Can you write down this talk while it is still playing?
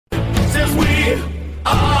we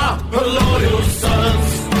are her loyal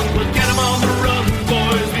sons. We'll get 'em on the run,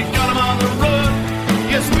 boys. We got 'em on the run.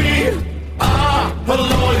 Yes, we are her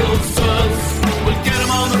loyal sons. We'll get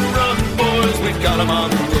 'em on the run, boys. We got 'em on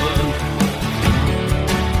the run.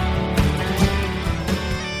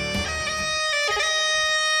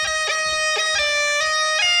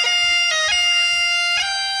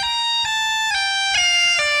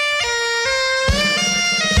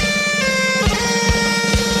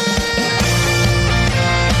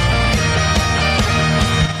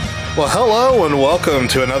 Well, hello and welcome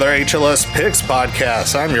to another HLS Picks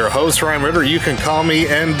podcast. I'm your host, Ryan Ritter. You can call me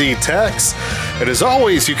ND Tex. And as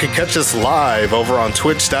always, you can catch us live over on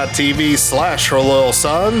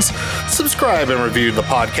twitch.tv/HerLoyalSons. Subscribe and review the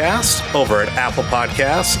podcast over at Apple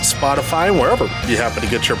Podcasts, Spotify, and wherever you happen to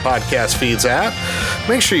get your podcast feeds at.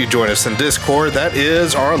 Make sure you join us in Discord. That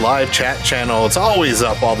is our live chat channel. It's always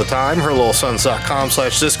up all the time,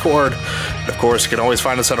 HerLoyalSons.com/Discord. Of course, you can always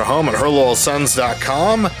find us at our home at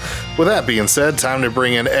HerLoyalSons.com. With that being said, time to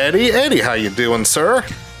bring in Eddie. Eddie, how you doing, sir?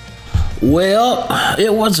 Well,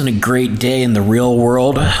 it wasn't a great day in the real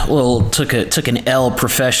world. Well, took an L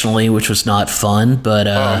professionally, which was not fun. But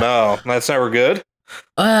oh no, that's never good.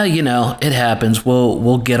 It happens.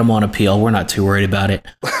 We'll get them on appeal. We're not too worried about it.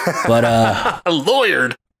 But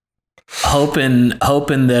lawyered. Hoping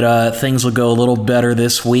that things will go a little better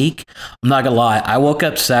this week. I'm not gonna lie. I woke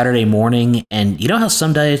up Saturday morning, and you know how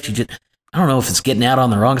some days you just, I don't know if it's getting out on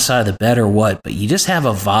the wrong side of the bed or what, but you just have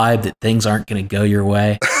a vibe that things aren't going to go your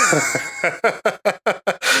way.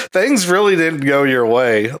 Things really didn't go your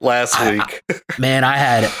way last week.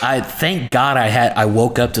 Thank God I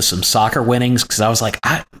woke up to some soccer winnings, because I was like,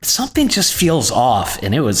 something just feels off.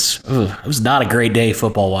 And it was not a great day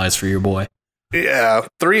football wise for your boy. Yeah,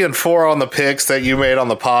 3-4 on the picks that you made on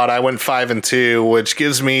the pod. I went 5-2, which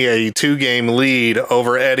gives me a 2-game lead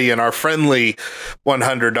over Eddie in our friendly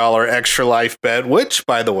 $100 extra life bet, which,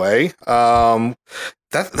 by the way,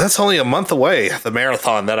 that's only a month away, the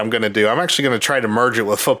marathon that I'm going to do. I'm actually going to try to merge it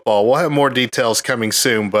with football. We'll have more details coming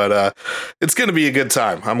soon, but it's going to be a good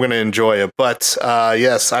time. I'm going to enjoy it. But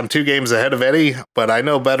yes, I'm 2 games ahead of Eddie, but I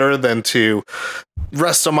know better than to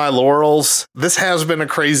rest on my laurels. This has been a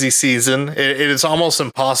crazy season. It is almost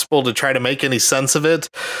impossible to try to make any sense of it.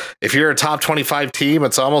 If you're a top 25 team,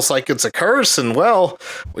 it's almost like it's a curse. And well,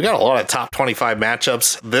 we got a lot of top 25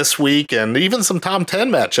 matchups this week, and even some top 10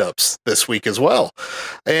 matchups this week as well.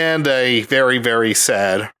 And a very, very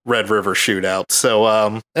sad Red River shootout.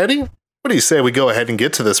 So, Eddie, what do you say we go ahead and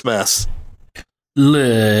get to this mess?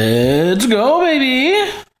 Let's go,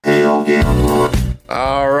 baby.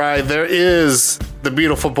 All right, there is the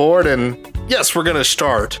beautiful board, and yes, we're going to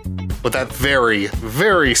start with that very,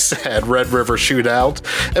 very sad Red River shootout.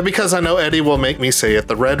 And because I know Eddie will make me say it,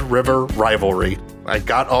 the Red River rivalry. I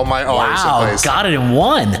got all my R's in place. Got it in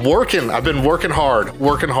one. I've been working hard.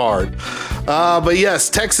 But yes,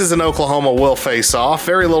 Texas and Oklahoma will face off.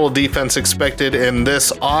 Very little defense expected in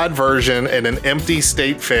this odd version in an empty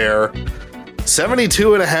state fair.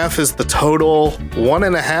 72.5 is the total.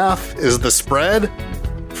 1.5 is the spread.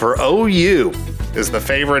 For OU is the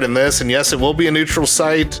favorite in this. And yes, it will be a neutral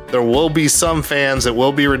site. There will be some fans. It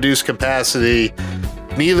will be reduced capacity.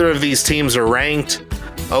 Neither of these teams are ranked.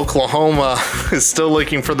 Oklahoma is still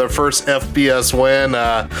looking for their first FBS win.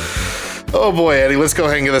 Oh boy, Eddie, let's go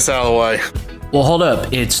ahead and get this out of the way. Well, hold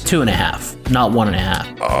up. It's 2.5, not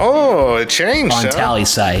 1.5. Oh, it changed on Tally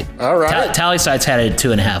site. All right. Tally site's had it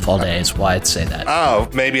 2.5 all day. Is why I'd say that. Oh,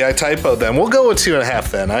 maybe I typoed then. We'll go with 2.5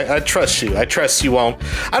 then. I trust you. I trust you won't.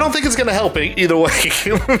 I don't think it's going to help either way.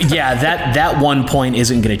 Yeah, that 1 point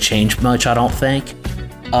isn't going to change much, I don't think.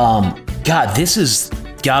 God, this has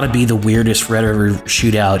got to be the weirdest Red River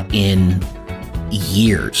shootout in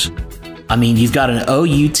years. I mean, you've got an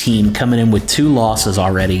OU team coming in with 2 losses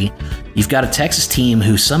already. You've got a Texas team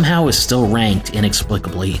who somehow is still ranked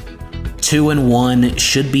inexplicably. 2-1,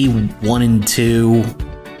 should be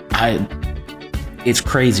 1-2. It's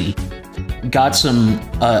crazy. Got some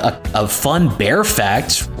a fun bear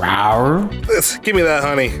fact. Give me that,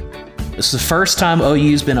 honey. It's the first time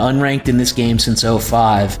OU's been unranked in this game since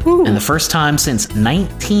 2005, and the first time since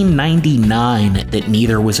 1999 that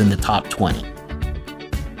neither was in the top 20.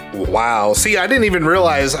 Wow. See, I didn't even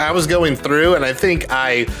realize I was going through, and I think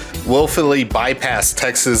I willfully bypassed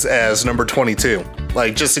Texas as number 22,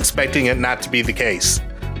 like just expecting it not to be the case.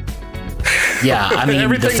 Yeah, I mean,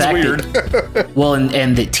 everything's the fact weird.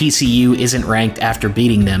 And that TCU isn't ranked after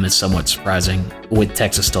beating them is somewhat surprising, with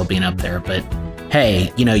Texas still being up there. But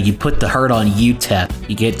hey, you put the hurt on UTEP,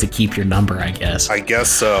 you get to keep your number, I guess. I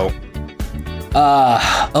guess so.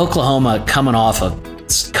 Oklahoma coming off a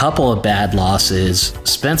reports, couple of bad losses.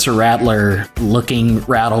 Spencer Rattler looking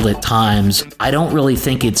rattled at times. I don't really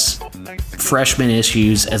think it's freshman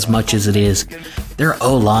issues as much as it is their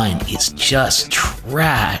O-line is just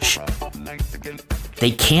trash.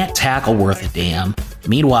 They can't tackle worth a damn.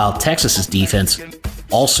 Meanwhile, Texas's defense,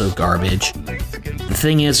 also garbage. The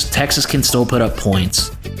thing is, Texas can still put up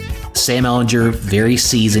points. Sam Ehlinger, very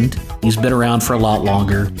seasoned. He's been around for a lot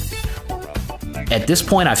longer. At this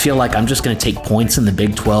point, I feel like I'm just going to take points in the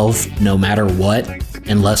Big 12 no matter what,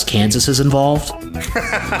 unless Kansas is involved.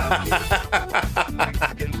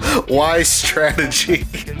 Wise strategy.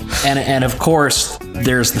 And of course,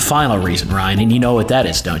 there's the final reason, Ryan, and you know what that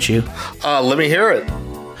is, don't you? Let me hear it.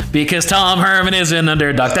 Because Tom Herman is an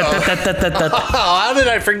underdog. How did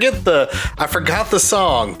I forget I forgot the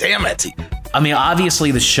song. Damn it. I mean,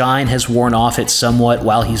 obviously the shine has worn off it somewhat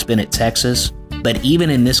while he's been at Texas, but even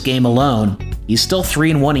in this game alone, he's still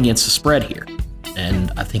 3-1 against the spread here.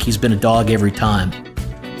 And I think he's been a dog every time.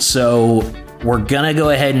 So we're going to go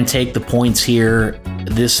ahead and take the points here.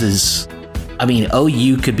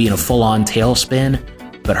 OU could be in a full-on tailspin,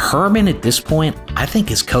 but Herman at this point, I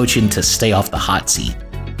think is coaching to stay off the hot seat.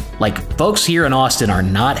 Like, folks here in Austin are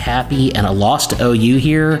not happy, and a loss to OU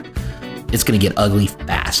here, it's going to get ugly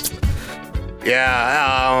fast.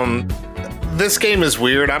 Yeah, this game is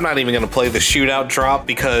weird. I'm not even going to play the shootout drop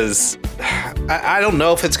because I don't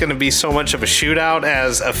know if it's going to be so much of a shootout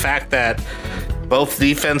as a fact that both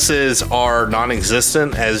defenses are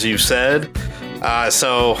non-existent, as you said.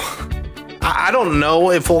 So I don't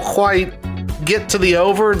know if we'll quite get to the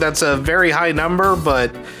over. That's a very high number,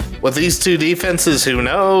 but with these two defenses, who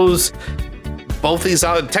knows? Both these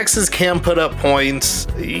Texas can put up points.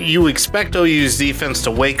 You expect OU's defense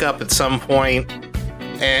to wake up at some point.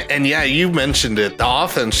 And yeah, you mentioned it. The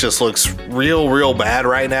offense just looks real bad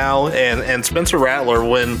right now. And Spencer Rattler,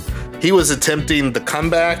 when he was attempting the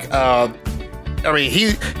comeback,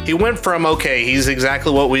 he went from, okay, he's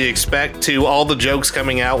exactly what we expect, to all the jokes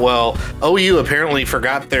coming out, well, OU apparently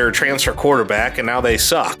forgot their transfer quarterback and now they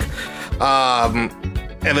suck.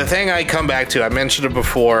 And the thing I come back to, I mentioned it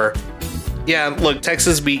before, yeah, look,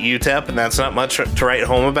 Texas beat UTEP, and that's not much to write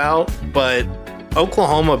home about, but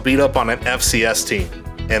Oklahoma beat up on an FCS team,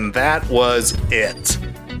 and that was it.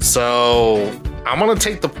 So I'm going to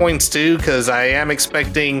take the points too, because I am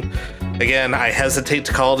expecting, again, I hesitate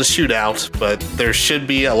to call it a shootout, but there should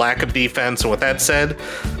be a lack of defense. And with that said,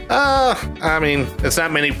 it's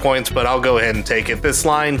not many points, but I'll go ahead and take it. This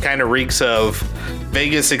line kind of reeks of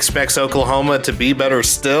Vegas expects Oklahoma to be better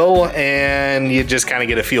still, and you just kind of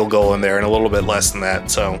get a field goal in there and a little bit less than that.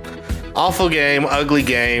 So awful game, ugly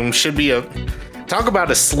game. Should be talk about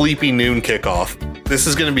a sleepy noon kickoff. This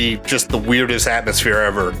is going to be just the weirdest atmosphere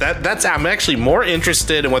ever. I'm actually more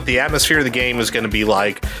interested in what the atmosphere of the game is going to be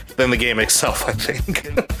like than the game itself, I think.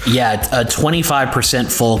 Yeah, a 25%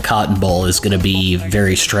 full Cotton Bowl is going to be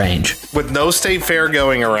very strange. With no state fair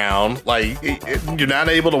going around, like, you're not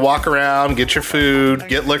able to walk around, get your food,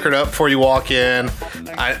 get liquored up before you walk in.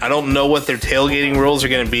 I don't know what their tailgating rules are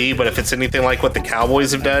going to be, but if it's anything like what the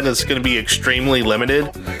Cowboys have done, it's going to be extremely limited.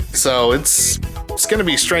 So it's going to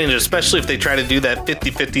be strange, especially if they try to do that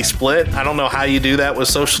 50-50 split. I don't know how you do that with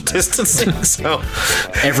social distancing. So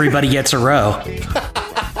everybody gets a row.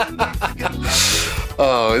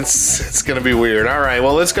 Oh, it's going to be weird. All right,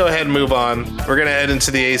 well, let's go ahead and move on. We're going to head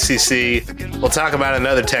into the ACC. We'll talk about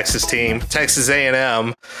another Texas team, Texas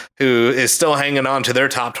A&M, who is still hanging on to their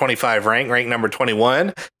top 25 rank number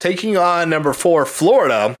 21, taking on number 4,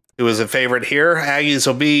 Florida, who is a favorite here. Aggies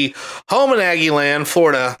will be home in Aggie land.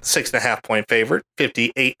 Florida, 6.5 point favorite.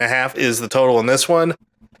 58.5 is the total in this one.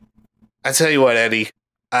 I tell you what, Eddie,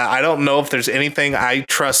 I don't know if there's anything I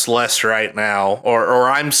trust less right now, or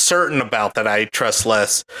I'm certain about that I trust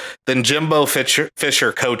less than Jimbo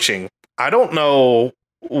Fisher coaching. I don't know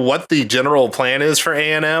what the general plan is for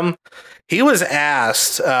A&M. He was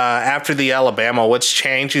asked after the Alabama, what's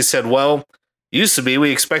changed? He said, well, used to be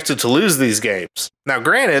we expected to lose these games. Now,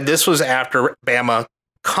 granted, this was after Bama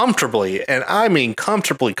comfortably, and I mean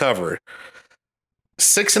comfortably covered.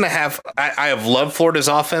 6.5. I have loved Florida's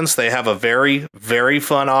offense. They have a very, very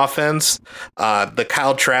fun offense. The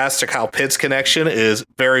Kyle Trask to Kyle Pitts connection is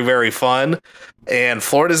very, very fun. And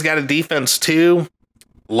Florida's got a defense too.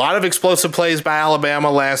 A lot of explosive plays by Alabama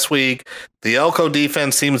last week. The Elko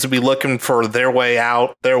defense seems to be looking for their way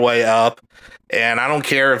out, their way up. And I don't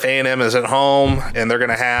care if A&M is at home and they're going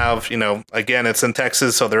to have, again, it's in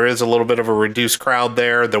Texas, so there is a little bit of a reduced crowd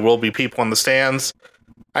there. There will be people in the stands.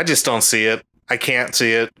 I just don't see it. I can't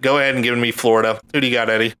see it. Go ahead and give me Florida. Who do you got,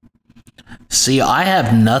 Eddie? See, I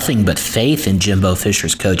have nothing but faith in Jimbo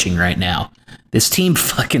Fisher's coaching right now. This team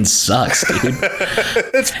fucking sucks, dude.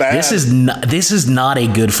 It's bad. This is not a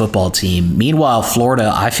good football team. Meanwhile,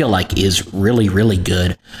 Florida, I feel like, is really, really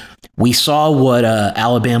good. We saw what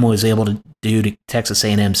Alabama was able to do to Texas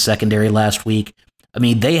A&M secondary last week. I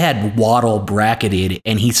mean, they had Waddle bracketed,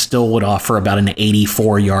 and he still would offer about an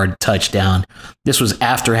 84-yard touchdown. This was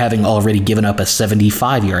after having already given up a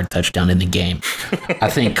 75-yard touchdown in the game. I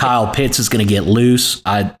think Kyle Pitts is going to get loose.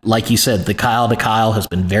 Like you said, the Kyle to Kyle has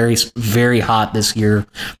been very, very hot this year.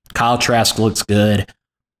 Kyle Trask looks good.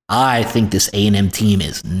 I think this A&M team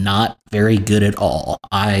is not very good at all.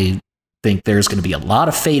 I think there's going to be a lot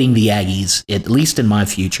of fading the Aggies, at least in my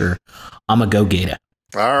future. I'm a go Gator.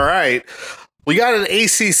 All right. We got an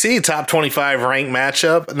ACC top 25 ranked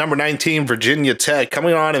matchup. Number 19, Virginia Tech,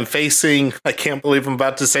 coming on and facing, I can't believe I'm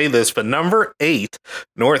about to say this, but number 8,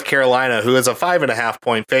 North Carolina, who is a 5.5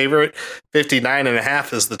 point favorite.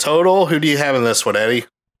 59.5 is the total. Who do you have in this one, Eddie?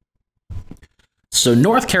 So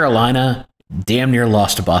North Carolina damn near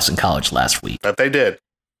lost to Boston College last week. But they did.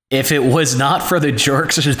 If it was not for the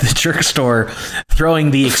jerk store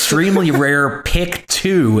throwing the extremely rare pick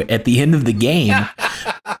 2 at the end of the game,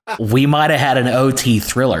 we might have had an OT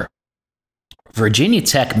thriller. Virginia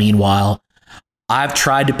Tech, meanwhile, I've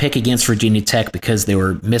tried to pick against Virginia Tech because they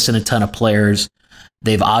were missing a ton of players.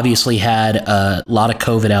 They've obviously had a lot of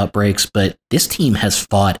COVID outbreaks, but this team has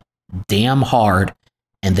fought damn hard,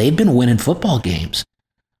 and they've been winning football games.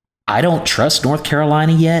 I don't trust North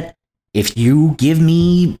Carolina yet. If you give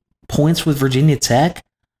me points with Virginia Tech,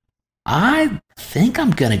 I think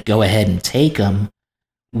I'm going to go ahead and take them.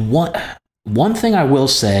 One thing I will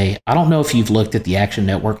say, I don't know if you've looked at the Action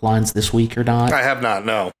Network lines this week or not. I have not,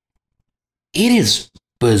 no. It is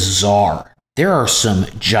bizarre. There are some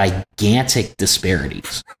gigantic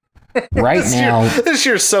disparities. Right now... This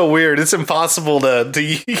year's so weird. It's impossible to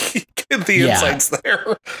get the insights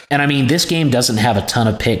there. And I mean, this game doesn't have a ton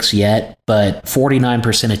of picks yet, but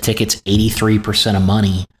 49% of tickets, 83% of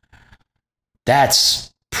money.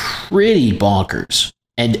 That's pretty bonkers.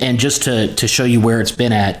 And just to show you where it's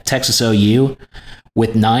been at, Texas OU,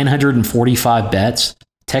 with 945 bets,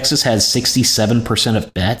 Texas has 67%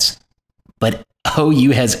 of bets, but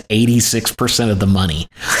OU has 86% of the money,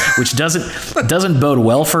 which doesn't bode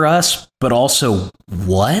well for us, but also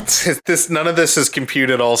what? None of this is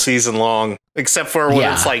computed all season long, except for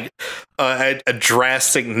when it's like a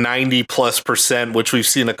drastic 90+%, which we've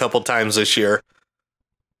seen a couple times this year.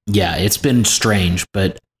 Yeah, it's been strange,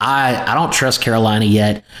 but I don't trust Carolina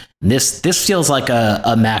yet. This feels like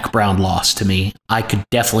a Mac Brown loss to me. I could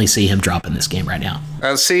definitely see him dropping this game right now.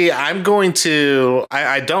 I'm going to...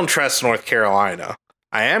 I don't trust North Carolina.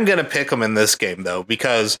 I am going to pick them in this game, though,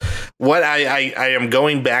 because what I am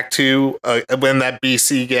going back to when that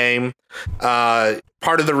BC game,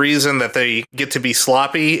 part of the reason that they get to be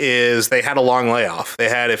sloppy is they had a long layoff. They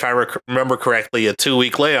had, if I remember correctly, a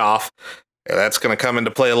 2-week layoff. That's going to come into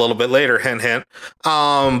play a little bit later, hint, hint.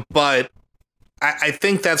 But I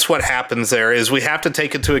think that's what happens there is we have to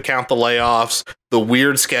take into account the layoffs, the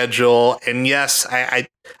weird schedule. And yes, I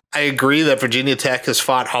agree that Virginia Tech has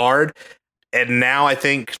fought hard. And now I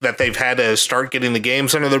think that they've had to start getting the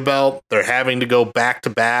games under their belt. They're having to go back to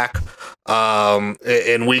back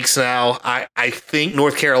in weeks now. I think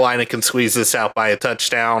North Carolina can squeeze this out by a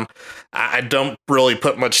touchdown. I don't really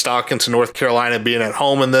put much stock into North Carolina being at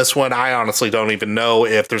home in this one. I honestly don't even know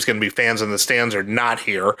if there's going to be fans in the stands or not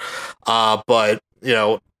here. But, you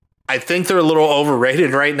know, I think they're a little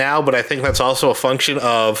overrated right now, but I think that's also a function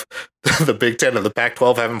of the Big Ten and the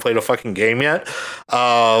Pac-12 haven't played a fucking game yet.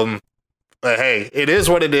 But hey, it is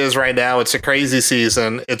what it is right now. It's a crazy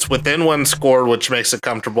season. It's within one score, which makes it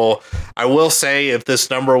comfortable. I will say if this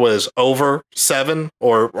number was over 7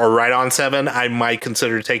 or right on 7, I might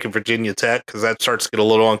consider taking Virginia Tech because that starts to get a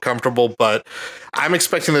little uncomfortable. But I'm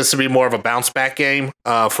expecting this to be more of a bounce back game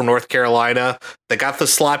for North Carolina. They got the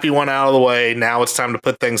sloppy one out of the way. Now it's time to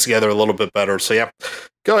put things together a little bit better. So, yeah,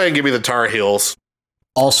 go ahead and give me the Tar Heels.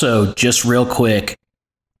 Also, just real quick,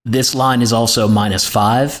 this line is also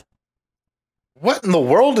 -5. What in the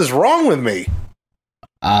world is wrong with me?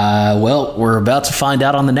 Well, we're about to find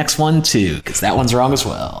out on the next one, too, because that one's wrong as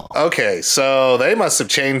well. Okay, so they must have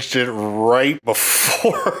changed it right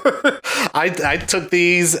before I took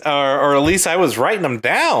these, or at least I was writing them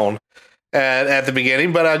down at the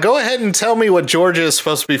beginning. But go ahead and tell me what Georgia is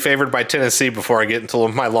supposed to be favored by Tennessee before I get into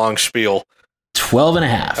my long spiel.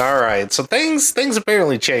 12.5. All right. So things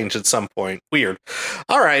apparently changed at some point. Weird.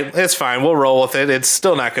 All right. It's fine. We'll roll with it. It's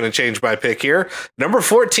still not going to change my pick here. Number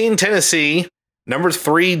 14, Tennessee. Number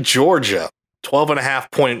 3, Georgia. 12.5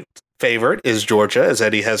 point favorite is Georgia, as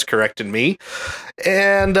Eddie has corrected me.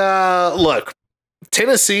 And look,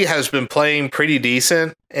 Tennessee has been playing pretty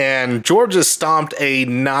decent, and Georgia stomped a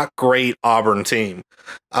not great Auburn team.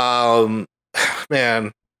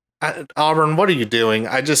 Man, Auburn, what are you doing?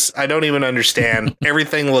 I don't even understand.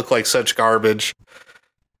 Everything looked like such garbage.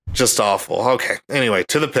 Just awful. Okay. Anyway,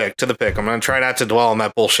 to the pick. I'm going to try not to dwell on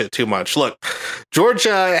that bullshit too much. Look,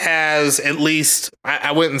 Georgia has at least,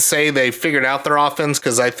 I wouldn't say they figured out their offense,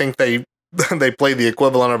 because I think they played the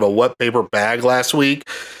equivalent of a wet paper bag last week.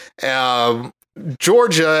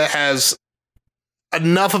 Georgia has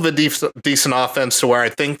enough of a decent offense to where I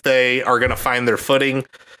think they are going to find their footing.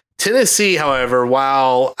 Tennessee, however,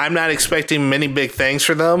 while I'm not expecting many big things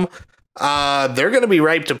for them, they're going to be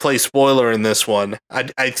ripe to play spoiler in this one.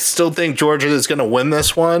 I still think Georgia is going to win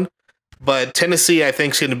this one, but Tennessee, I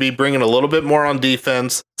think, is going to be bringing a little bit more on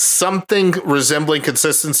defense, something resembling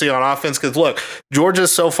consistency on offense. Because look, Georgia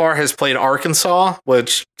so far has played Arkansas,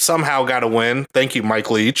 which somehow got a win. Thank you,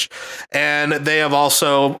 Mike Leach. And they have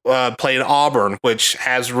also played Auburn, which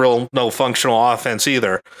has no functional offense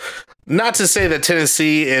either. Not to say that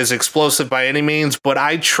Tennessee is explosive by any means, but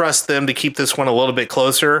I trust them to keep this one a little bit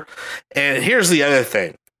closer. And here's the other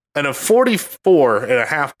thing. In a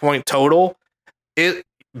 44.5 point total, it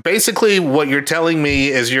basically what you're telling me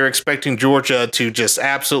is you're expecting Georgia to just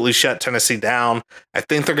absolutely shut Tennessee down. I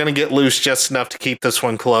think they're going to get loose just enough to keep this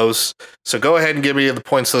one close. So go ahead and give me the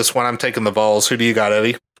points of this one. I'm taking the Vols. Who do you got,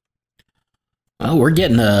 Eddie? Well, we're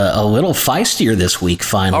getting a little feistier this week,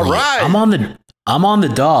 finally. All right. I'm on the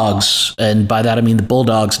dogs, and by that I mean the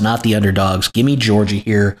Bulldogs, not the underdogs. Give me Georgia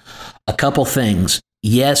here. A couple things.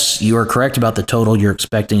 Yes, you are correct about the total. You're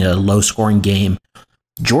expecting a low-scoring game.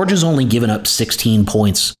 Georgia's only given up 16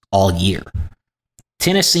 points all year.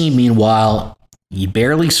 Tennessee, meanwhile, you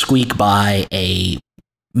barely squeak by a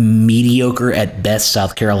mediocre at best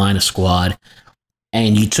South Carolina squad,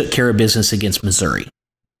 and you took care of business against Missouri.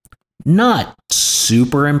 Not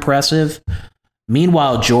super impressive.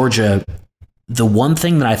 Meanwhile, Georgia, the one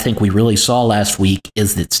thing that I think we really saw last week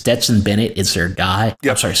is that Stetson Bennett is their guy.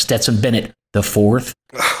 Yep. I'm sorry, Stetson Bennett the fourth,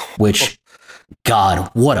 which, God,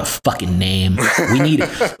 what a fucking name.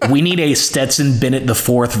 We need a Stetson Bennett the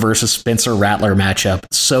fourth versus Spencer Rattler matchup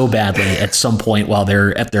so badly at some point while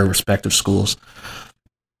they're at their respective schools.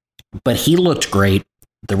 But he looked great.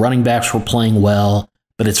 The running backs were playing well,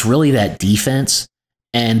 but it's really that defense.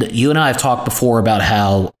 And you and I have talked before about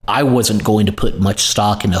how I wasn't going to put much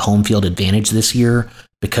stock into home field advantage this year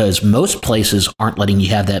because most places aren't letting you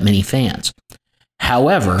have that many fans.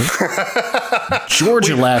 However,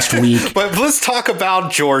 Georgia last week. But let's talk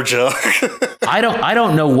about Georgia. I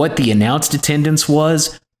don't know what the announced attendance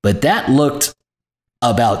was, but that looked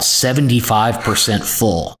about 75%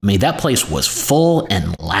 full. I mean, that place was full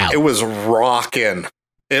and loud. It was rocking.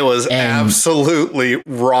 It was absolutely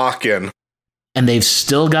rocking. And they've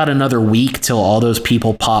still got another week till all those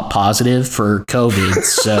people pop positive for COVID.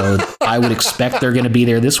 So I would expect they're going to be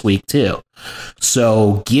there this week, too.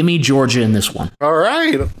 So give me Georgia in this one. All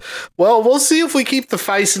right. Well, we'll see if we keep the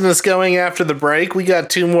feistiness going after the break. We got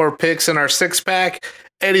 2 more picks in our 6-pack.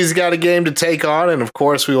 Eddie's got a game to take on. And, of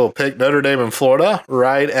course, we will pick Notre Dame and Florida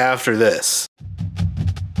right after this.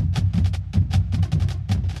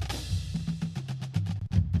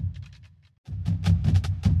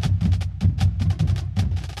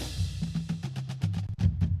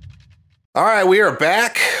 All right, we are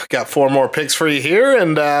back. Got 4 more picks for you here,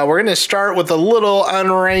 and we're going to start with a little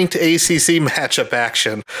unranked ACC matchup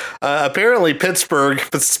action. Apparently, Pittsburgh,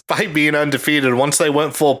 despite being undefeated, once they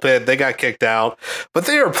went full pit, they got kicked out. But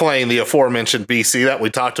they are playing the aforementioned BC that we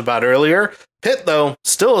talked about earlier. Pitt, though,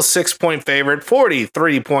 still a 6-point favorite.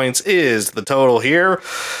 43 points is the total here.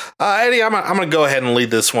 Eddie, I'm going to go ahead and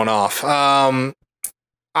lead this one off. I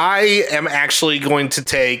am actually going to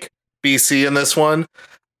take BC in this one.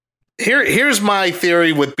 Here's my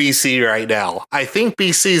theory with BC right now. I think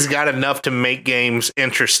BC's got enough to make games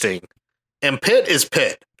interesting. And Pitt is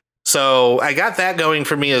Pitt. So I got that going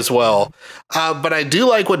for me as well. But I do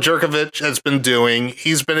like what Jerkovich has been doing.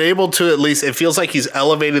 He's been able to, at least, it feels like he's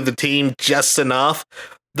elevated the team just enough.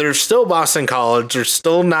 They're still Boston College. They're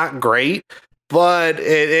still not great. But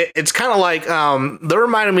it's kind of like, they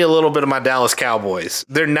reminded me a little bit of my Dallas Cowboys.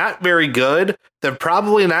 They're not very good. They're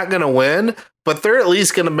probably not going to win, but they're at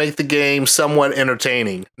least going to make the game somewhat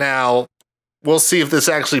entertaining. Now, we'll see if this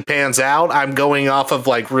actually pans out. I'm going off of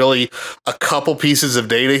like really a couple pieces of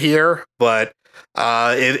data here, but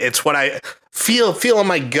it's what I feel in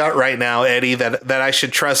my gut right now, Eddie, that I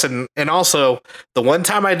should trust. And also, the one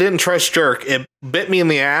time I didn't trust Jerk, it bit me in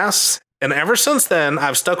the ass. And ever since then,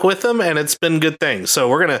 I've stuck with them, and it's been good things.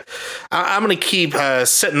 So I'm gonna keep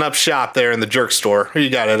setting up shop there in the Jerk store. Who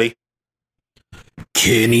you got, Eddie?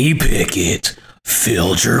 Kenny Pickett,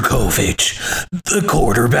 Phil Jerkovich, the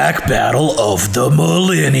quarterback battle of the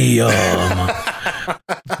millennium.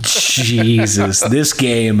 Jesus, this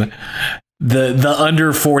game, the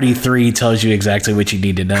under 43 tells you exactly what you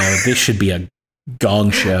need to know. This should be a gong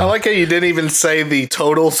show. I like how you didn't even say the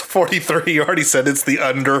totals 43. You already said it's the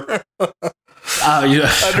under.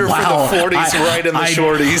 Under wow. for the 40s, right in the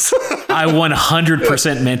shorties. I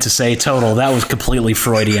 100% meant to say total. That was completely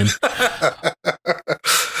Freudian.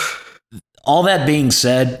 All that being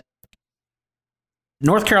said,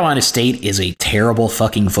 North Carolina State is a terrible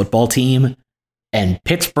fucking football team, and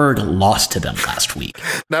Pittsburgh lost to them last week.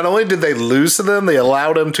 Not only did they lose to them, they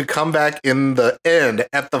allowed them to come back in the end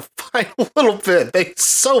at the final little bit. They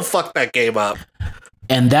so fucked that game up.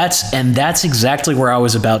 And that's exactly where I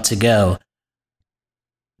was about to go.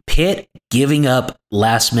 Pitt giving up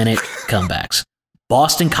last-minute comebacks.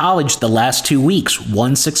 Boston College the last 2 weeks,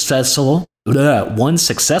 one successful,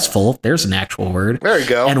 there's an actual word. There you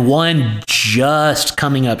go. And one just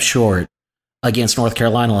coming up short against North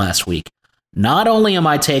Carolina last week. Not only am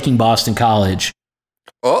I taking Boston College,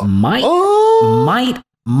 might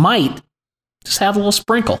just have a little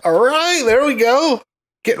sprinkle. All right, there we go.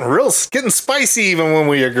 Getting spicy even when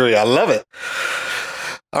we agree. I love it.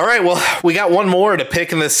 All right, well, we got one more to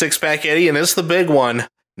pick in this six-pack, Eddie, and it's the big one.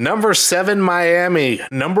 Number 7, Miami.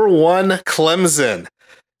 Number 1, Clemson.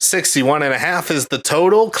 61.5 is the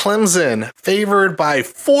total. Clemson favored by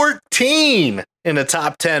 14 in a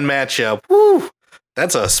top 10 matchup. Woo!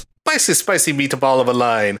 That's a spicy meatball of a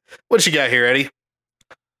line. What you got here, Eddie?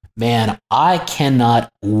 Man, I cannot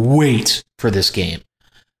wait for this game.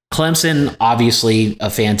 Clemson, obviously a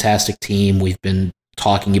fantastic team. We've been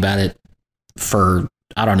talking about it for,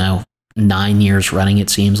 9 years running, it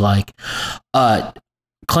seems like.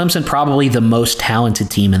 Clemson, probably the most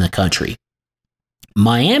talented team in the country.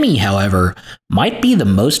 Miami, however, might be the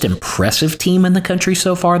most impressive team in the country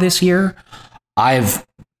so far this year. I've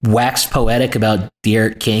waxed poetic about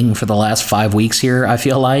D'Eriq King for the last 5 weeks here, I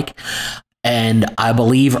feel like. And I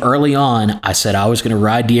believe early on, I said I was going to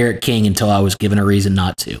ride D'Eriq King until I was given a reason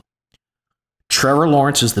not to. Trevor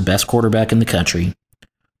Lawrence is the best quarterback in the country.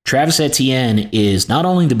 Travis Etienne is not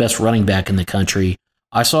only the best running back in the country.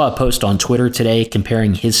 I saw a post on Twitter today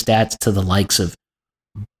comparing his stats to the likes of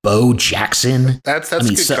Bo Jackson. That's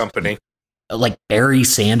good company. Like Barry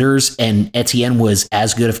Sanders, and Etienne was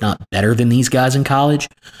as good, if not better, than these guys in college.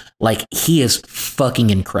 Like, he is fucking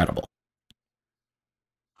incredible.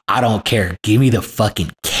 I don't care. Give me the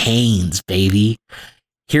fucking Canes, baby.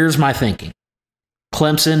 Here's my thinking.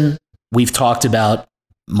 Clemson, we've talked about,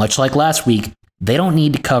 much like last week, they don't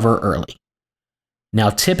need to cover early. Now,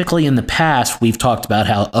 typically in the past, we've talked about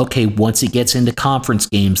how, okay, once it gets into conference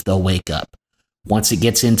games, they'll wake up. Once it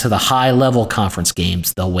gets into the high-level conference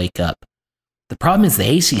games, they'll wake up. The problem is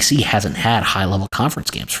the ACC hasn't had high-level conference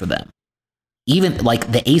games for them. Even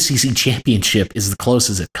like the ACC championship is the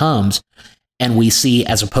closest it comes, and we see,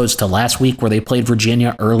 as opposed to last week where they played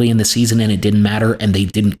Virginia early in the season and it didn't matter and they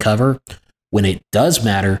didn't cover, when it does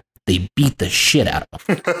matter, they beat the shit out of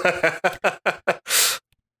them.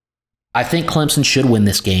 I think Clemson should win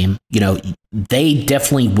this game. They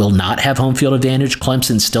definitely will not have home field advantage.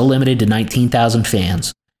 Clemson's still limited to 19,000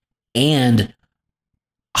 fans and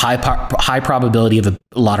high probability of a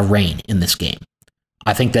lot of rain in this game.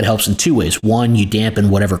 I think that helps in two ways. One, you dampen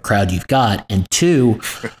whatever crowd you've got. And two,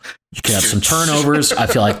 you can have some turnovers. I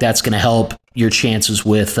feel like that's going to help your chances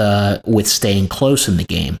with staying close in the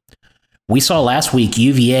game. We saw last week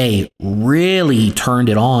UVA really turned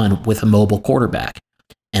it on with a mobile quarterback.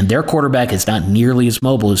 And their quarterback is not nearly as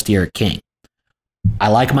mobile as D'Eriq King. I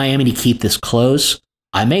like Miami to keep this close.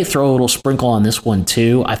 I may throw a little sprinkle on this one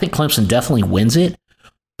too. I think Clemson definitely wins it,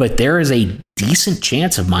 but there is a decent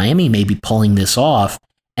chance of Miami maybe pulling this off,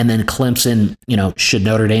 and then Clemson, should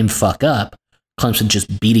Notre Dame fuck up, Clemson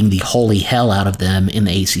just beating the holy hell out of them in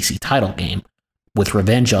the ACC title game with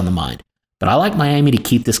revenge on the mind. But I like Miami to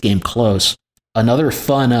keep this game close. Another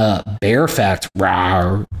fun Bear fact,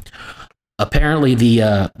 apparently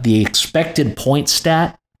the expected point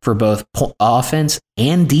stat for both offense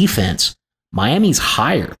and defense, Miami's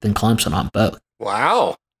higher than Clemson on both.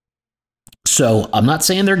 Wow. So I'm not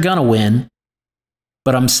saying they're going to win,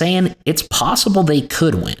 but I'm saying it's possible they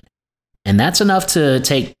could win. And that's enough to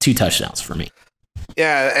take 2 touchdowns for me.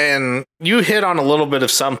 Yeah, and you hit on a little bit of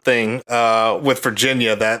something with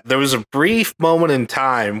Virginia, that there was a brief moment in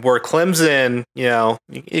time where Clemson,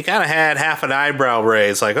 you kind of had half an eyebrow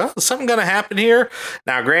raise, like, oh, is something going to happen here?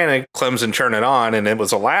 Now, granted, Clemson turned it on, and it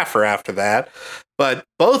was a laugher after that. But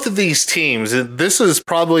both of these teams, this is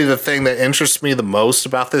probably the thing that interests me the most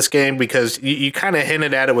about this game, because you kind of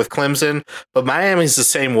hinted at it with Clemson, but Miami's the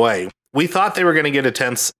same way. we thought they were going to get a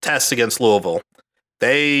tense test against Louisville.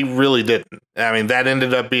 They really didn't. I mean, that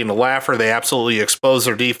ended up being a laugher. They absolutely exposed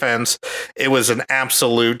their defense. It was an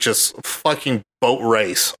absolute just fucking boat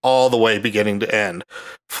race all the way beginning to end.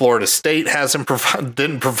 Florida State didn't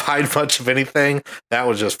provide much of anything. That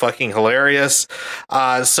was just fucking hilarious.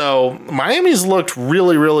 So Miami's looked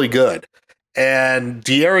really, really good. And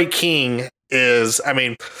De'Aaron King is, I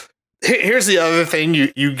mean, here's the other thing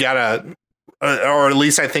you gotta, or at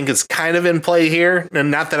least I think it's kind of in play here.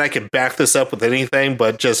 And not that I could back this up with anything,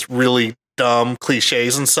 but just really dumb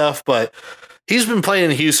cliches and stuff. But he's been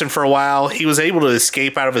playing in Houston for a while. He was able to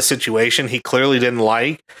escape out of a situation he clearly didn't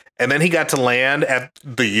like. And then he got to land at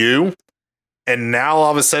the U. And now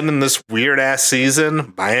all of a sudden in this weird ass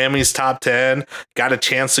season, Miami's top 10, got a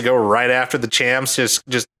chance to go right after the champs.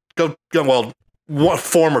 Just go, well, what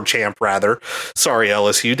former champ rather. Sorry,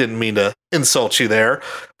 LSU, didn't mean to insult you there,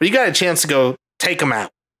 but you got a chance to go take them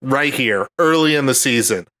out right here early in the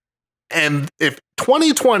season. And if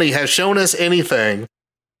 2020 has shown us anything,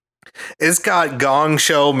 it's got gong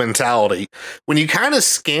show mentality. When you kind of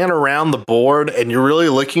scan around the board and you're really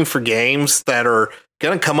looking for games that are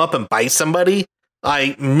going to come up and bite somebody,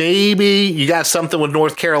 like maybe you got something with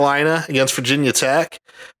North Carolina against Virginia Tech.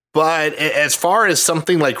 But as far as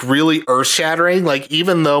something like really earth-shattering, like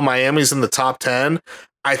even though Miami's in the top 10,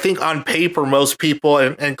 I think on paper, most people,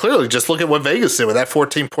 and clearly just look at what Vegas did with that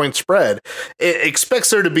 14-point spread, it expects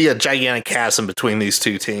there to be a gigantic chasm between these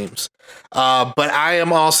two teams. But I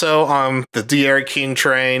am also on the De'Aaron King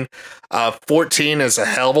train. 14 is a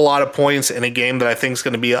hell of a lot of points in a game that I think is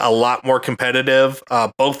going to be a lot more competitive.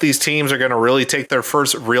 Both these teams are going to really take their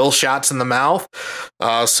first real shots in the mouth.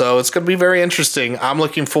 So it's going to be very interesting. I'm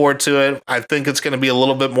looking forward to it. I think it's going to be a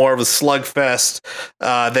little bit more of a slugfest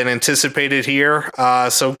than anticipated here.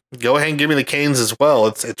 So go ahead and give me the Canes as well.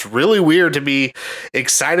 It's really weird to be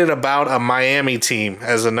excited about a Miami team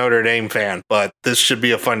as a Notre Dame fan, but this should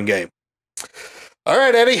be a fun game. All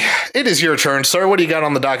right, Eddie, it is your turn, sir. What do you got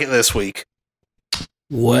on the docket this week?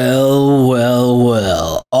 Well.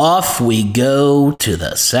 Off we go to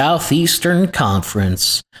the Southeastern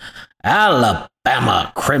Conference.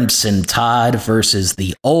 Alabama Crimson Tide versus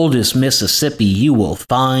the oldest Mississippi you will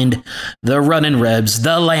find, the Runnin' Rebs,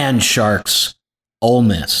 the Land Sharks, Ole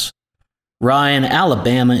Miss. Ryan,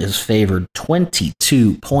 Alabama is favored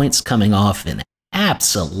 22 points coming off an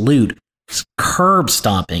absolute curb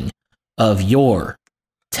stomping of your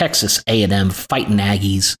Texas A&M Fighting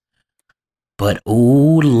Aggies. But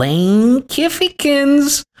Lane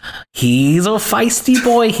Kiffykins, he's a feisty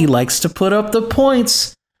boy. He likes to put up the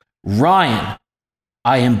points. Ryan,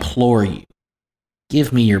 I implore you,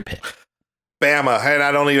 give me your pick. Bama, and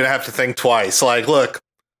I don't even have to think twice. Like, look,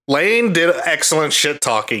 Lane did excellent shit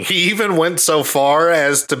talking. He even went so far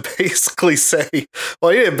as to basically say,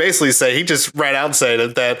 well, he didn't basically say, he just right out said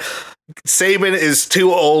it, that Saban is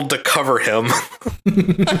too old to cover him.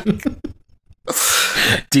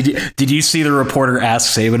 Did you see the reporter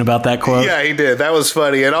ask Saban about that quote? Yeah, he did. That was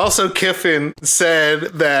funny. And also Kiffin said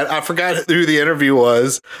that, I forgot who the interview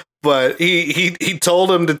was, but he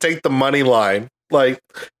told him to take the money line. Like,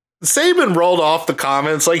 Saban rolled off the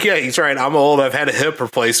comments like, yeah, he's right. I'm old. I've had a hip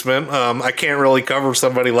replacement. I can't really cover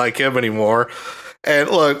somebody like him anymore. And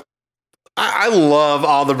look, I love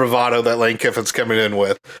all the bravado that Lane Kiffin's coming in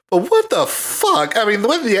with. But what the fuck? I mean,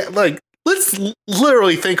 let's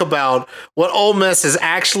literally think about what Ole Miss has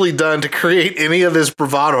actually done to create any of this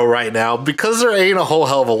bravado right now, because there ain't a whole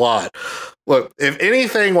hell of a lot. Look, if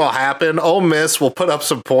anything will happen, Ole Miss will put up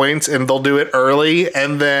some points and they'll do it early,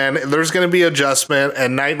 and then there's going to be adjustment,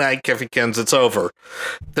 and night Kiffykins, it's over.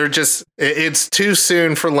 It's too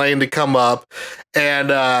soon for Lane to come up and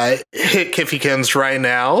hit Kiffykins right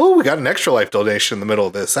now. Oh, we got an Extra Life donation in the middle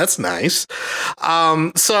of this. That's nice.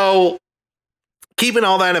 So keeping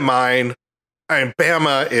all that in mind,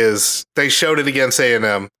 Bama they showed it against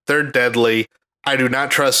A&M. They're deadly. I do not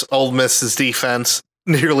trust Ole Miss's defense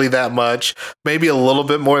nearly that much. Maybe a little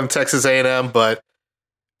bit more than Texas A&M, but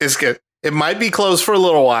it's good. It might be close for a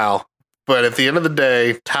little while, but at the end of the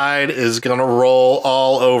day, Tide is going to roll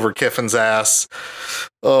all over Kiffin's ass.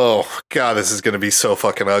 Oh, God, this is going to be so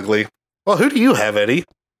fucking ugly. Well, who do you have, Eddie?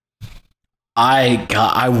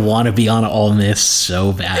 I want to be on Ole Miss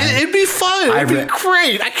so bad. It'd be fun. It'd be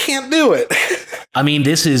great. I can't do it. I mean,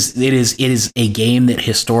 it is a game that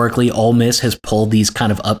historically Ole Miss has pulled these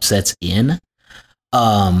kind of upsets in.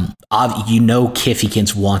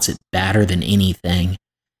 Kiffykins wants it badder than anything.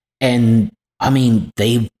 And I mean,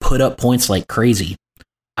 they put up points like crazy.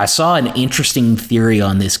 I saw an interesting theory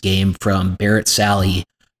on this game from Barrett Sally,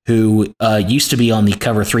 who used to be on the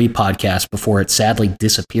Cover 3 podcast before it sadly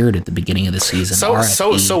disappeared at the beginning of the season.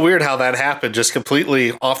 So weird how that happened, just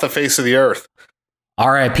completely off the face of the earth.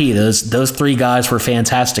 RIP. Those three guys were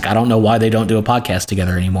fantastic. I don't know why they don't do a podcast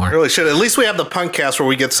together anymore. Really should. At least we have the Punkcast where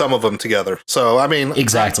we get some of them together. So, I mean...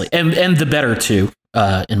 Exactly. And the better two,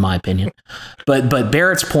 in my opinion. But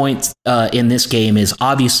Barrett's point in this game is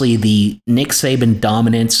obviously the Nick Saban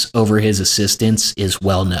dominance over his assistants is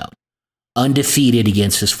well known. Undefeated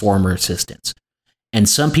against his former assistants. And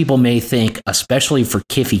some people may think, especially for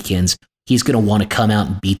Kiffykins, he's going to want to come out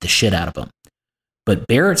and beat the shit out of them. But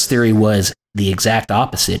Barrett's theory was the exact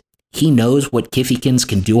opposite. He knows what Kiffykins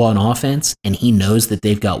can do on offense, and he knows that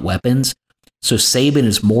they've got weapons. So Saban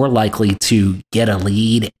is more likely to get a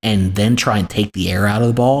lead and then try and take the air out of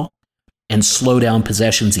the ball and slow down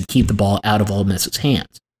possessions and keep the ball out of Ole Miss's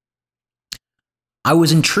hands. I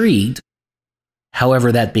was intrigued.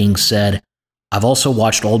 However, that being said, I've also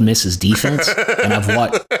watched Ole Miss's defense,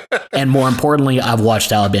 and more importantly, I've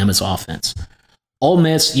watched Alabama's offense. Ole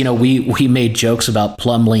Miss, we made jokes about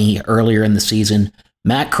Plumlee earlier in the season.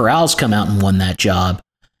 Matt Corral's come out and won that job.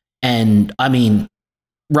 And, I mean,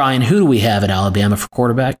 Ryan, who do we have at Alabama for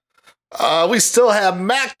quarterback? We still have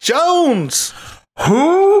Mac Jones.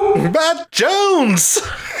 Who? Matt Jones.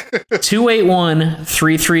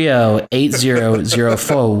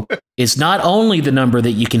 281-330-8004 is not only the number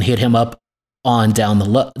that you can hit him up on down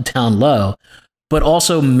low, but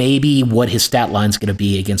also maybe what his stat line's going to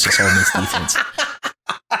be against this Ole Miss defense.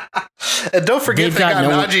 And don't forget they got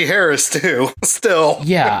Najee Harris, too, still.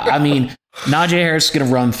 Yeah, I mean, Najee Harris is going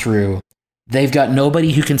to run through. They've got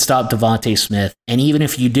nobody who can stop Devontae Smith. And even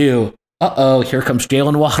if you do, here comes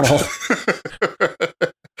Jalen Waddle.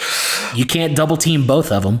 You can't double team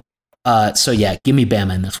both of them. So, yeah, give me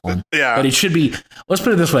Bama in this one. Yeah. But it should be, let's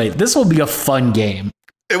put it this way, this will be a fun game.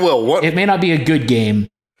 It will. It may not be a good game,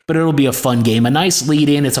 but it'll be a fun game. A nice lead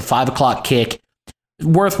in. It's a 5 o'clock kick.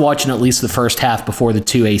 Worth watching at least the first half before the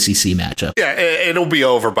two ACC matchups. Yeah, it'll be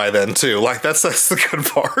over by then, too. Like, that's the good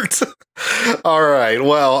part. All right.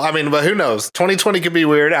 Well, I mean, but who knows? 2020 could be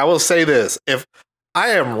weird. I will say this. If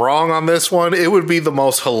I am wrong on this one, it would be the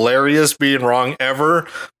most hilarious being wrong ever,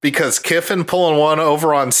 because Kiffin pulling one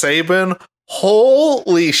over on Saban,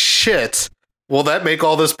 holy shit, will that make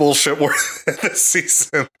all this bullshit worth this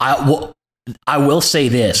season? I will say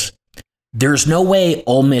this. There's no way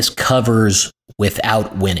Ole Miss covers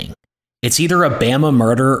without winning. It's either a Bama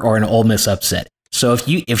murder or an Ole Miss upset. So if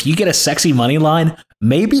you get a sexy money line,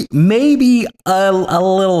 maybe a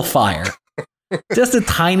little fire. Just a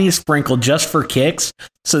tiny sprinkle just for kicks,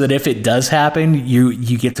 so that if it does happen,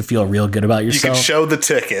 you get to feel real good about yourself. You can show the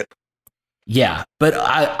ticket. Yeah, but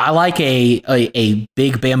I like a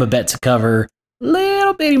big Bama bet to cover.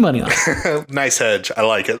 Little bitty money line. Nice hedge. I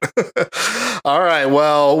like it. All right.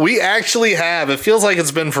 Well, we actually have, it feels like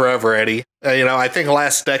it's been forever, Eddie. I think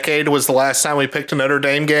last decade was the last time we picked a Notre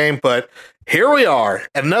Dame game, but here we are.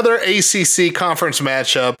 Another ACC conference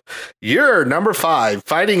matchup. Your number 5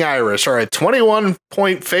 Fighting Irish are a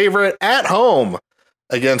 21-point favorite at home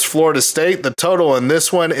against Florida State. The total in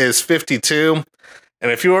this one is 52.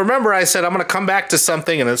 And if you remember, I said I'm going to come back to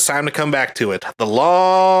something, and it's time to come back to it. The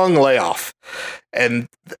long layoff. And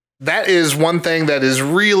that is one thing that is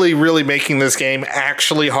really, really making this game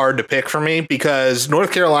actually hard to pick for me, because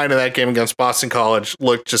North Carolina, that game against Boston College,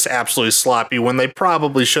 looked just absolutely sloppy when they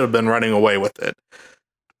probably should have been running away with it.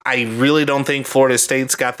 I really don't think Florida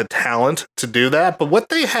State's got the talent to do that, but what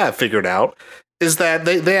they have figured out is that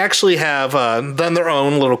they actually have done their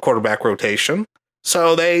own little quarterback rotation.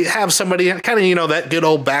 So they have somebody kind of, that good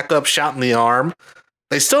old backup shot in the arm.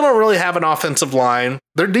 They still don't really have an offensive line.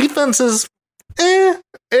 Their defense is,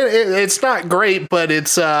 it's not great, but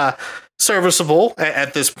it's serviceable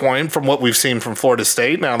at this point from what we've seen from Florida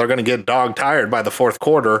State. Now they're going to get dog tired by the fourth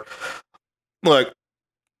quarter. Look,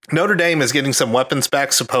 Notre Dame is getting some weapons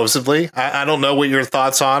back, supposedly. I don't know what your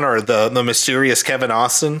thoughts on are the mysterious Kevin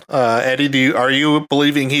Austin. Eddie, are you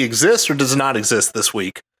believing he exists or does not exist this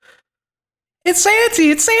week? It's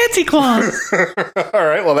Santa Claus. All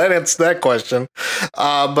right, well, that answers that question.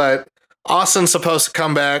 But Austin's supposed to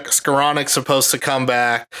come back. Skoranic's supposed to come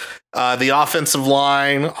back. The offensive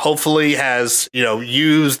line hopefully has,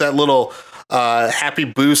 used that little happy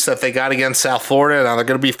boost that they got against South Florida. Now they're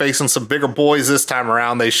going to be facing some bigger boys this time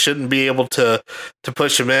around. They shouldn't be able to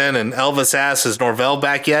push him in. And Elvis asks, is Norvell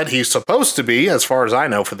back yet? He's supposed to be, as far as I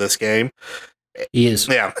know, for this game. He is.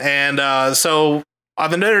 Yeah, and so On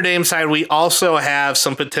the Notre Dame side, we also have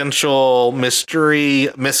some potential mystery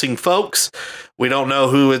missing folks. We don't know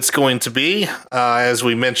who it's going to be. As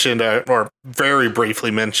we mentioned, or very briefly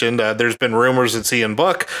mentioned, there's been rumors it's Ian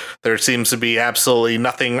Book. There seems to be absolutely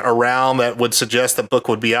nothing around that would suggest that Book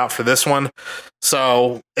would be out for this one.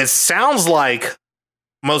 So it sounds like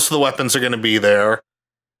most of the weapons are going to be there.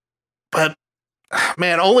 But,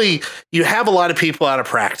 man, you have a lot of people out of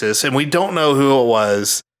practice, and we don't know who it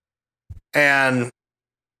was. And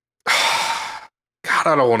God,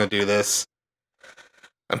 I don't want to do this.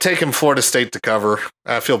 I'm taking Florida State to cover.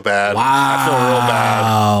 I feel bad. Wow. I feel real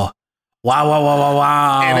bad.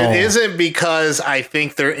 Wow. And it isn't because I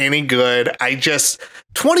think they're any good.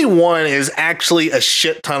 21 is actually a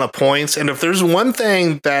shit ton of points. And if there's one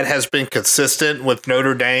thing that has been consistent with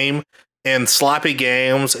Notre Dame in sloppy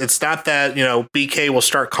games, it's not that, BK will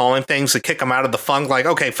start calling things to kick them out of the funk. Like,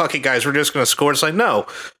 okay, fuck it, guys. We're just going to score. It's like, no.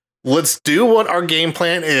 Let's do what our game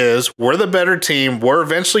plan is. We're the better team. We're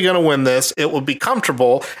eventually going to win this. It will be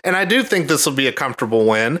comfortable. And I do think this will be a comfortable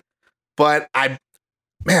win. But the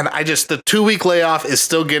 2-week layoff is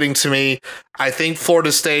still getting to me. I think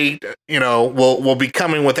Florida State, will be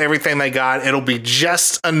coming with everything they got. It'll be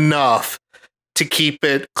just enough to keep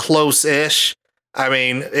it close-ish. I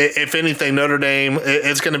mean, if anything, Notre Dame,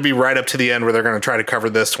 it's going to be right up to the end where they're going to try to cover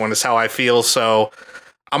this one, is how I feel. So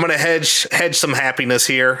I'm going to hedge some happiness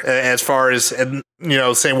here as far as,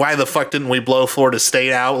 saying, why the fuck didn't we blow Florida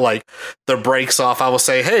State out? Like, the brakes off. I will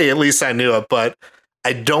say, hey, at least I knew it. But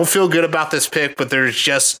I don't feel good about this pick, but there's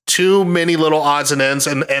just too many little odds and ends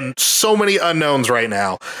and so many unknowns right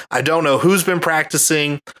now. I don't know who's been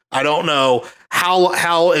practicing. I don't know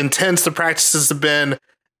how intense the practices have been.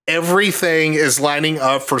 Everything is lining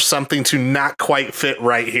up for something to not quite fit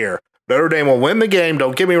right here. Notre Dame will win the game.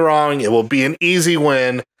 Don't get me wrong. It will be an easy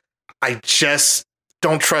win. I just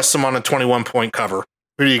don't trust them on a 21-point cover.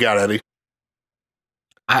 Who do you got, Eddie?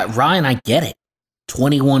 Ryan, I get it.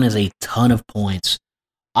 21 is a ton of points.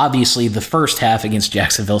 Obviously, the first half against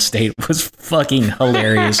Jacksonville State was fucking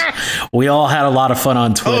hilarious. We all had a lot of fun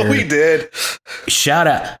on Twitter. Oh, we did. Shout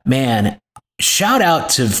out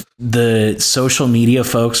to the social media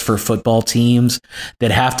folks for football teams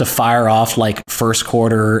that have to fire off like first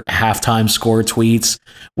quarter halftime score tweets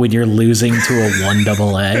when you're losing to a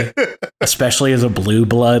 1AA, especially as a blue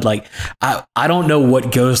blood. Like, I don't know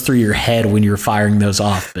what goes through your head when you're firing those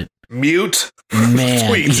off, but mute.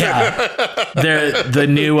 Man, yeah. The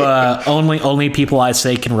new only people I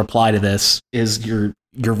say can reply to this is your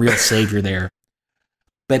real savior there.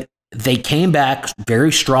 But they came back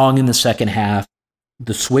very strong in the second half.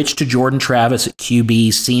 The switch to Jordan Travis at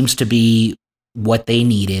QB seems to be what they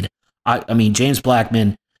needed. I mean, James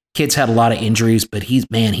Blackman, kid's had a lot of injuries, but he's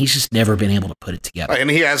just never been able to put it together. And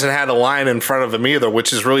he hasn't had a line in front of him either,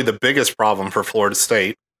 which is really the biggest problem for Florida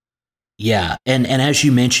State. Yeah, and as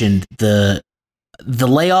you mentioned, the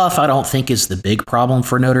layoff I don't think is the big problem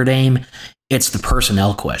for Notre Dame. It's the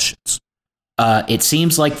personnel questions. It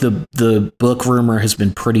seems like the book rumor has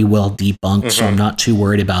been pretty well debunked, so I'm not too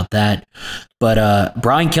worried about that. But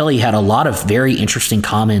Brian Kelly had a lot of very interesting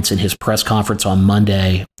comments in his press conference on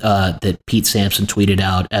Monday that Pete Sampson tweeted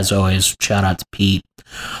out. As always, shout out to Pete.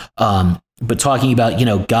 But talking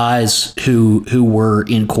about, guys who were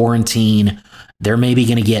in quarantine, they're maybe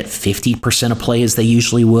going to get 50% of play as they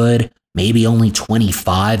usually would, maybe only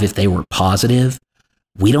 25 if they were positive.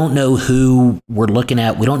 We don't know who we're looking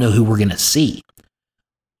at. We don't know who we're going to see.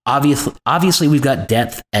 Obviously, we've got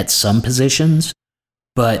depth at some positions,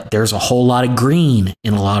 but there's a whole lot of green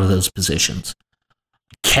in a lot of those positions.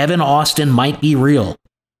 Kevin Austin might be real.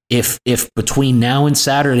 If between now and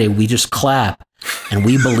Saturday we just clap and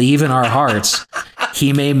we believe in our hearts,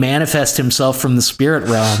 he may manifest himself from the spirit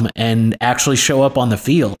realm and actually show up on the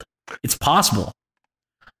field. It's possible.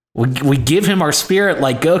 We give him our spirit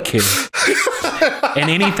like Goku, and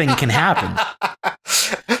anything can happen.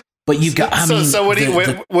 But you've got,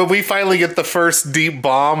 when we finally get the first deep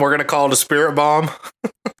bomb, we're going to call it a spirit bomb?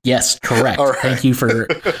 Yes, correct. Right. Thank you for,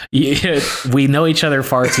 we know each other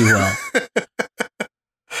far too well.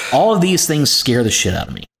 All of these things scare the shit out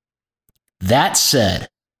of me. That said,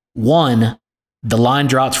 one, the line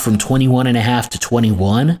drops from 21.5 to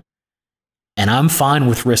 21, and I'm fine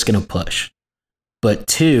with risking a push. But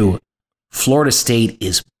two, Florida State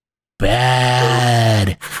is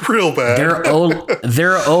bad. Real bad.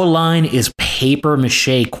 Their O-line is paper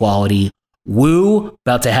mache quality. Wu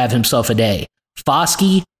about to have himself a day.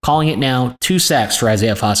 Foskey, calling it now, 2 sacks for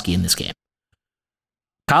Isaiah Foskey in this game.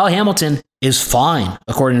 Kyle Hamilton is fine,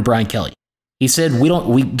 according to Brian Kelly. He said, we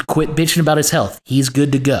quit bitching about his health. He's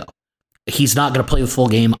good to go. He's not going to play the full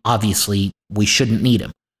game. Obviously, we shouldn't need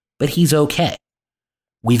him, but he's okay.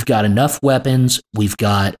 We've got enough weapons. We've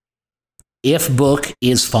got, if Book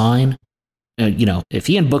is fine, if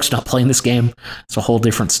Ian Book's not playing this game, it's a whole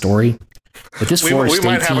different story. But this Florida State team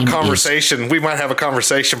we might have a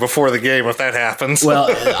conversation before the game if that happens. Well,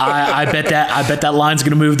 I bet that line's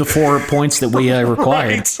going to move the 4 points that we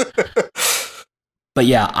required. Right. But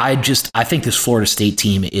yeah, I think this Florida State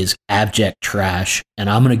team is abject trash, and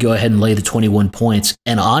I'm going to go ahead and lay the 21 points.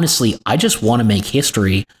 And honestly, I just want to make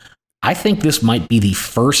history. I think this might be the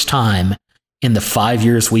first time in the 5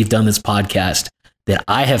 years we've done this podcast that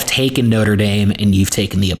I have taken Notre Dame and you've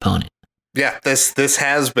taken the opponent. Yeah, this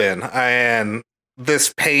has been, and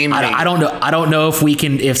this pained me. I don't know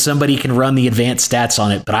if somebody can run the advanced stats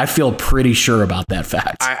on it, but I feel pretty sure about that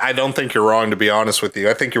fact. I don't think you're wrong, to be honest with you.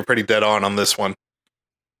 I think you're pretty dead on this one.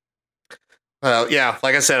 Yeah,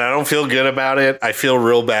 like I said, I don't feel good about it. I feel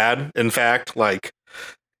real bad, in fact.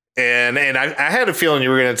 And I had a feeling you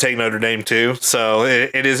were going to take Notre Dame too. So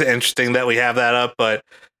it is interesting that we have that up, but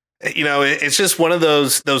it's just one of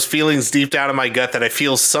those feelings deep down in my gut that I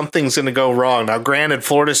feel something's going to go wrong. Now, granted,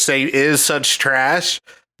 Florida State is such trash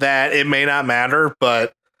that it may not matter,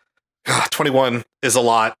 but 21 is a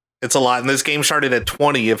lot. It's a lot. And this game started at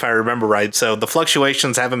 20, if I remember right. So the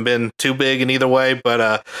fluctuations haven't been too big in either way.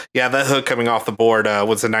 But yeah, that hook coming off the board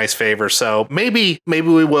was a nice favor. So maybe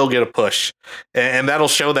we will get a push. And that'll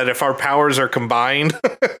show that if our powers are combined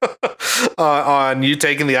on you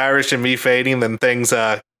taking the Irish and me fading, then things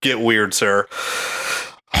get weird, sir.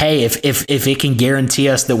 Hey, if it can guarantee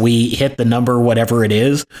us that we hit the number, whatever it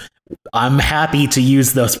is, I'm happy to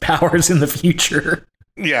use those powers in the future.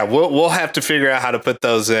 Yeah, we'll have to figure out how to put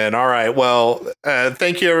those in. All right. Well,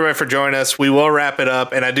 thank you everybody for joining us. We will wrap it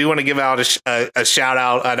up, and I do want to give out a shout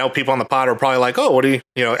out. I know people on the pod are probably like, "Oh, what do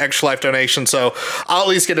you extra life donation?" So I'll at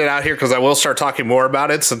least get it out here because I will start talking more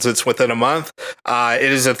about it since it's within a month.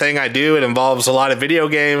 It is a thing I do. It involves a lot of video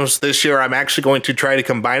games. This year, I'm actually going to try to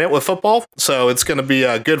combine it with football, so it's going to be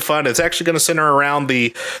good fun. It's actually going to center around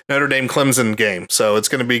the Notre Dame Clemson game, so it's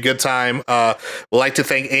going to be a good time. We'd like to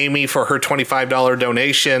thank Amy for her $25 donation.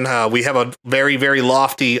 We have a very, very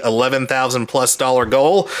lofty $11,000+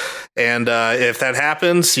 goal. And if that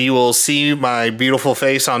happens, you will see my beautiful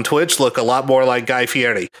face on Twitch look a lot more like Guy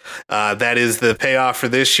Fieri. That is the payoff for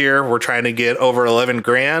this year. We're trying to get over 11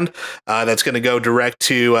 grand. That's going to go direct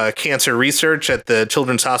to cancer research at the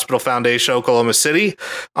Children's Hospital Foundation, Oklahoma City,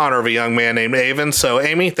 honor of a young man named Avon. So,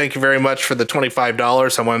 Amy, thank you very much for the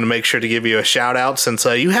 $25. I wanted to make sure to give you a shout out since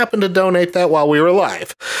you happened to donate that while we were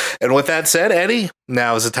live. And with that said, Eddie,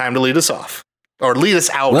 now is the time to lead us off. Or lead us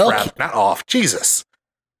out, not off. Jesus.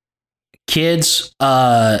 Kids,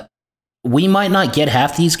 we might not get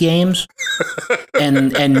half these games,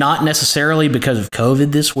 and not necessarily because of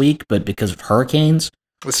COVID this week, but because of hurricanes.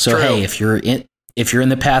 That's true. Hey, if you're in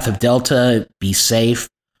the path of Delta, be safe.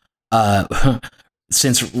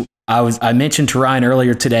 Since I mentioned to Ryan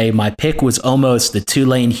earlier today, my pick was almost the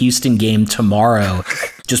Tulane Houston game tomorrow,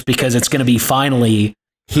 just because it's going to be finally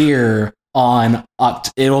here on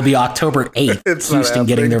it'll be October 8th. Houston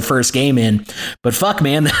getting their first game in, but fuck,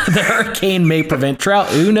 man, the hurricane may prevent trout.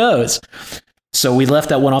 Who knows? So we left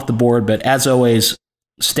that one off the board. But as always,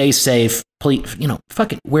 stay safe. Please,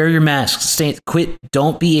 fucking wear your masks. Quit.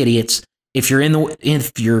 Don't be idiots. If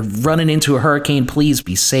you're running into a hurricane, please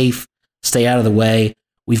be safe. Stay out of the way.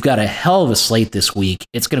 We've got a hell of a slate this week.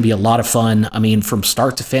 It's going to be a lot of fun. I mean, from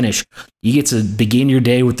start to finish, you get to begin your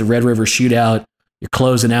day with the Red River Shootout. You're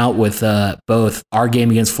closing out with both our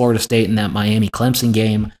game against Florida State and that Miami Clemson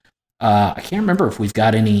game. I can't remember if we've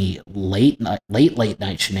got any late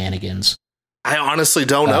night shenanigans. I honestly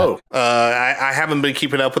don't know. I haven't been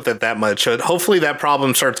keeping up with it that much. Hopefully that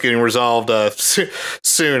problem starts getting resolved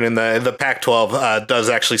soon, and the Pac-12 does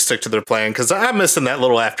actually stick to their plan, because I'm missing that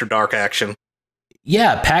little after dark action.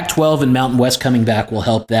 Yeah, Pac-12 and Mountain West coming back will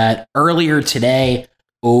help that. Earlier today,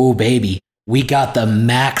 oh baby, we got the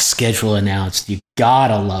MAC schedule announced. You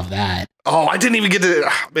gotta love that. Oh, I didn't even get to.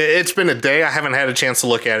 It's been a day. I haven't had a chance to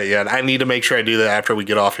look at it yet. I need to make sure I do that after we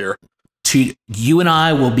get off here. You and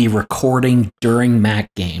I will be recording during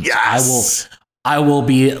MAC games. Yes! I will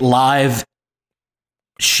be live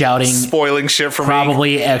shouting, spoiling shit for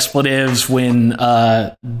probably me. Expletives when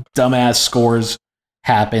dumbass scores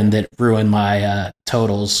happen that ruin my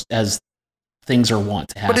totals, as things are wont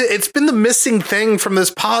to happen. But it's been the missing thing from this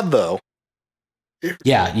pod, though.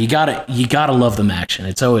 Yeah, you gotta love them action.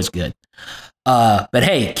 It's always good. But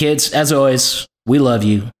hey, kids, as always, we love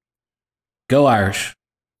you. Go Irish,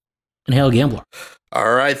 and hail Gambler.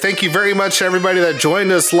 All right. Thank you very much to everybody that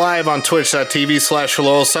joined us live on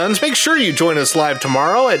twitch.tv/HelloSons. Make sure you join us live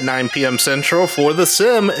tomorrow at 9 p.m. Central for The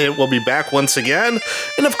Sim. It will be back once again.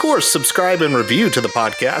 And of course, subscribe and review to the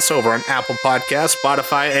podcast over on Apple Podcasts,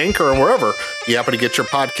 Spotify, Anchor, and wherever you happen to get your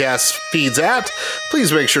podcast feeds at.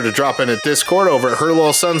 Please make sure to drop in at Discord over at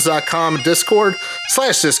herlowsons.com,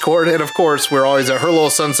 Discord/Discord. And of course, we're always at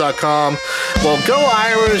herlowsons.com. Well, go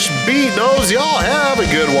Irish, beat those. Y'all have a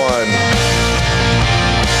good one.